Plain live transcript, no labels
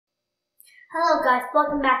Hello guys,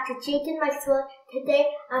 welcome back to Jake and Mike's World. Today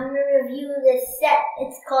I'm going to review this set.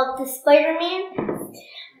 It's called the Spider-Man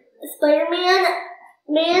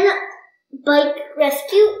Bike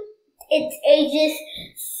Rescue. It's ages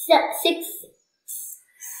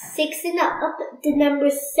 6 and up. The number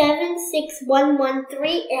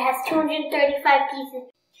 76113. It has 235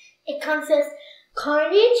 pieces. It comes with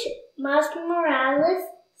Carnage, Miles Morales,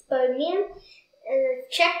 Spider-Man, and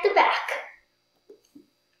check the back.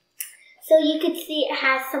 So you can see it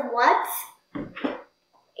has some webs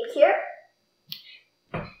here.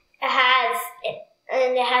 It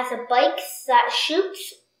has a bike that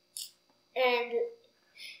shoots, and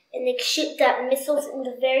it shoots that missiles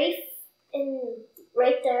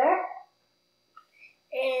right there.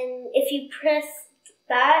 And if you press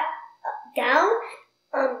that down,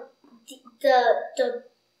 the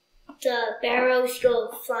barrels go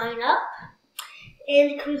flying up,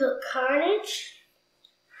 and it comes with Carnage.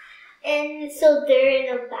 And so they're in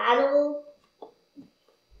a battle.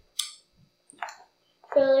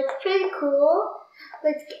 So it's pretty cool.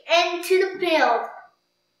 Let's get into the build.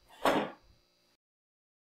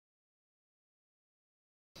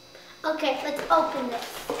 Okay, let's open this.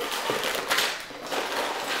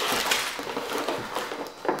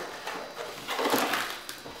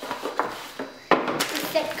 This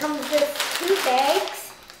set comes with 2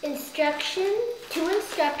 bags, two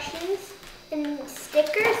instructions, and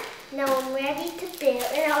stickers. Now I'm ready to build,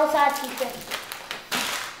 and I also have t-shirts.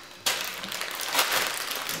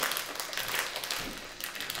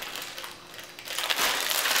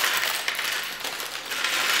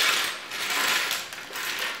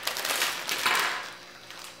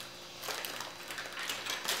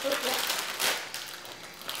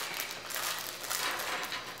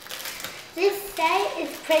 This set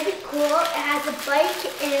is pretty cool. It has a bike,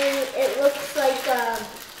 and it looks like a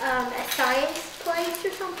science place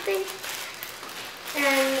or something.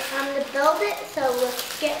 And I'm going to build it, so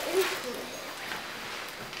let's get into it.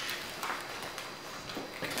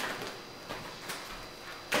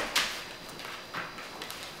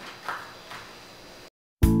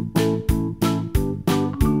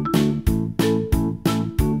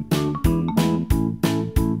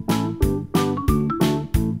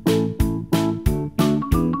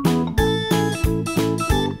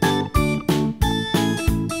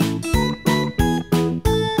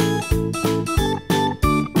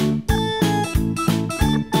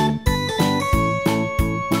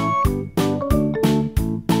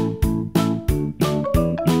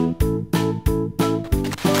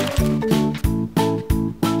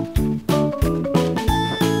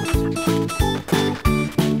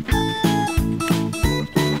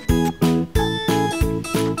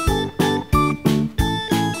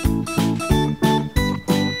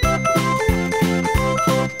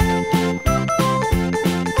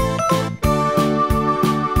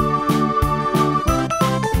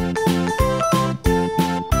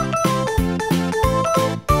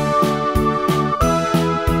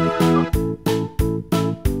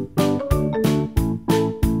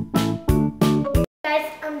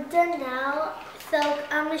 So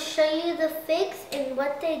I'm going to show you the figs and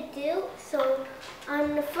what they do. So I'm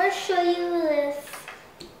going to first show you this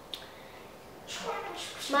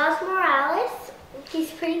Miles Morales.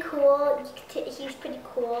 He's pretty cool.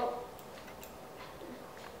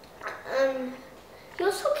 He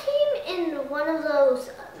also came in one of those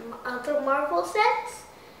other Marvel sets.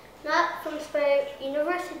 Not from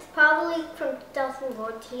Spider-Universe. It's probably from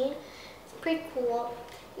 2014. It's pretty cool.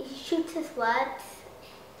 He shoots his webs.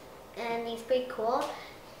 And he's pretty cool.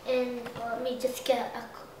 And let me just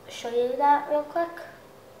show you that real quick.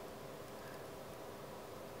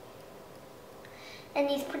 And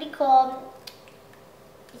he's pretty cool.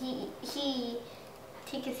 He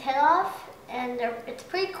takes his head off, and it's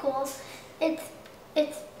pretty cool. It's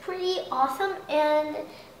pretty awesome, and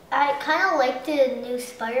I kind of like the new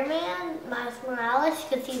Spider-Man, Miles Morales,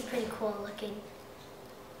 because he's pretty cool looking.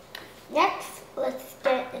 Next, let's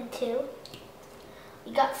get into.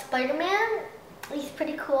 We got Spider-Man. He's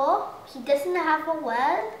pretty cool. He doesn't have a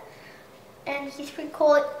web, and he's pretty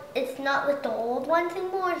cool. It's not like the old ones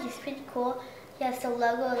anymore. He's pretty cool. He has the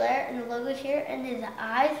logo there and the logo here, and his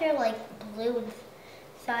eyes are like blue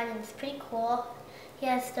inside, and it's pretty cool. He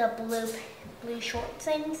has the blue shorts,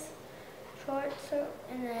 and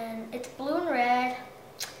then it's blue and red.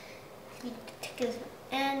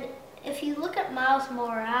 And if you look at Miles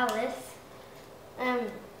Morales,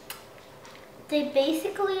 they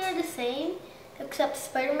basically are the same, except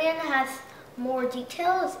Spider-Man has more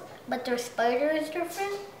details, but their spider is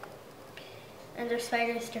different, and their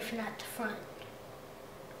spider is different at the front.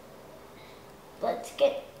 Let's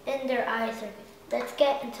get in their eyes. let's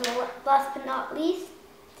get into the last but not least.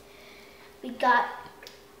 We got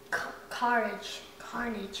Carnage.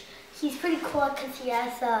 He's pretty cool because he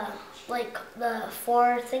has like the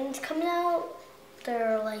 4 things coming out.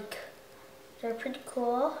 They're pretty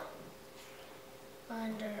cool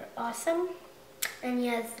and they're awesome. And he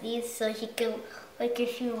has these so he can, like,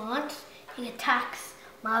 if he wants, he attacks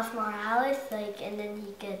Miles Morales, like, and then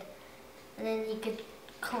he could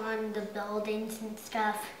climb the buildings and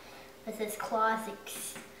stuff with his claws,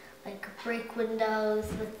 like break windows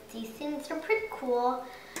with these things. They're pretty cool.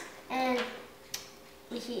 And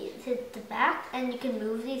he hit the back, and you can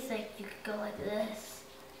move these, like you could go like this.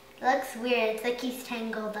 It looks weird. It's like he's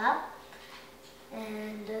tangled up,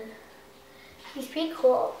 and he's pretty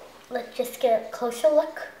cool. Let's just get a closer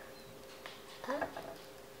look.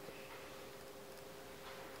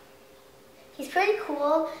 He's pretty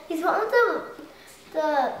cool. He's one of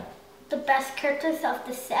the best characters of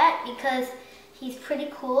the set because he's pretty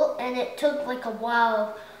cool, and it took like a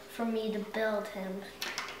while for me to build him.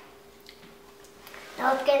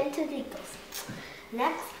 Now let's get into details.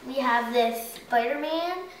 Next, we have this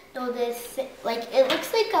Spider-Man. No, this, like, it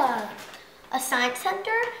looks like a science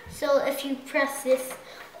center. So if you press this,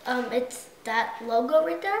 it's that logo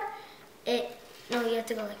right there. No, you have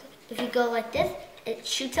to go like this. If you go like this, it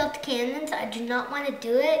shoots out the cannons. I do not want to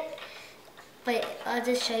do it, but I'll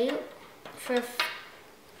just show you for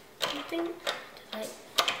something.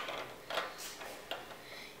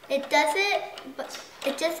 It does it, but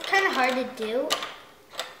it's just kind of hard to do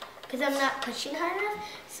because I'm not pushing hard enough.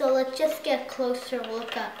 So let's just get a closer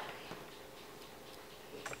look up.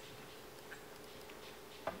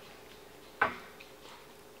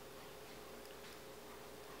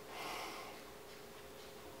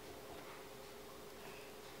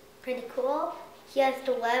 Pretty cool. He has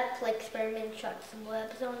the web, like Spider-Man shot some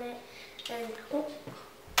webs on it. And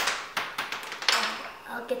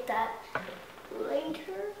I'll get that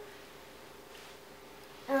later.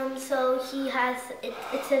 So he has, it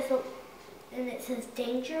says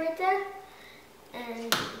danger right there.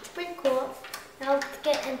 And it's pretty cool. Now let's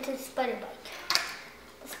get into the spider bike.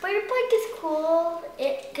 The spider bike is cool.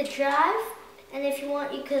 It could drive. And if you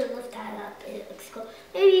want, you could lift that up. It looks cool.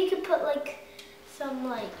 Maybe you could put like some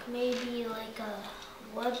maybe like a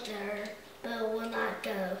web there, but it will not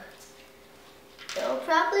go. It'll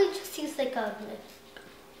probably just use like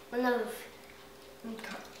one of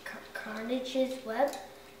Carnage's web,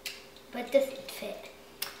 but it doesn't fit.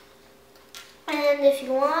 And if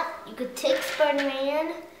you want, you could take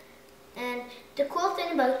Spider-Man, and the cool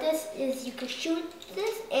thing about this is you can shoot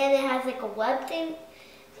this, and it has like a web, and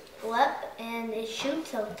it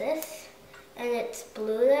shoots out this, and it's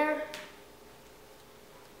blue there.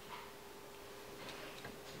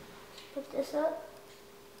 Put this up.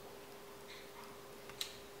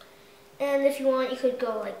 And if you want, you could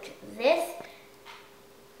go like this,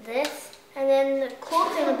 and then the cool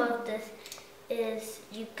thing about this is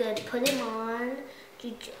you could put him on.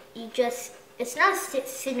 It's not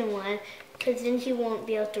sitting on, because then he won't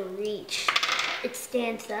be able to reach. It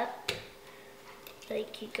stands up.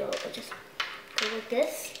 Like you just go like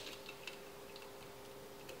this,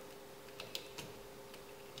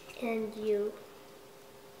 and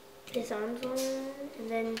his arms on, and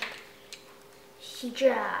then he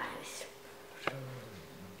drives.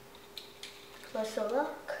 Closer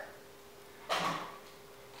look.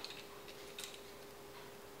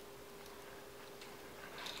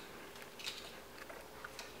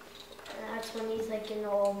 And that's when he's like in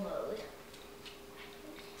all mode.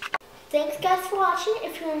 Thanks guys for watching.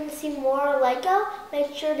 If you want to see more Lego,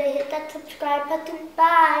 make sure to hit that subscribe button.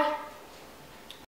 Bye!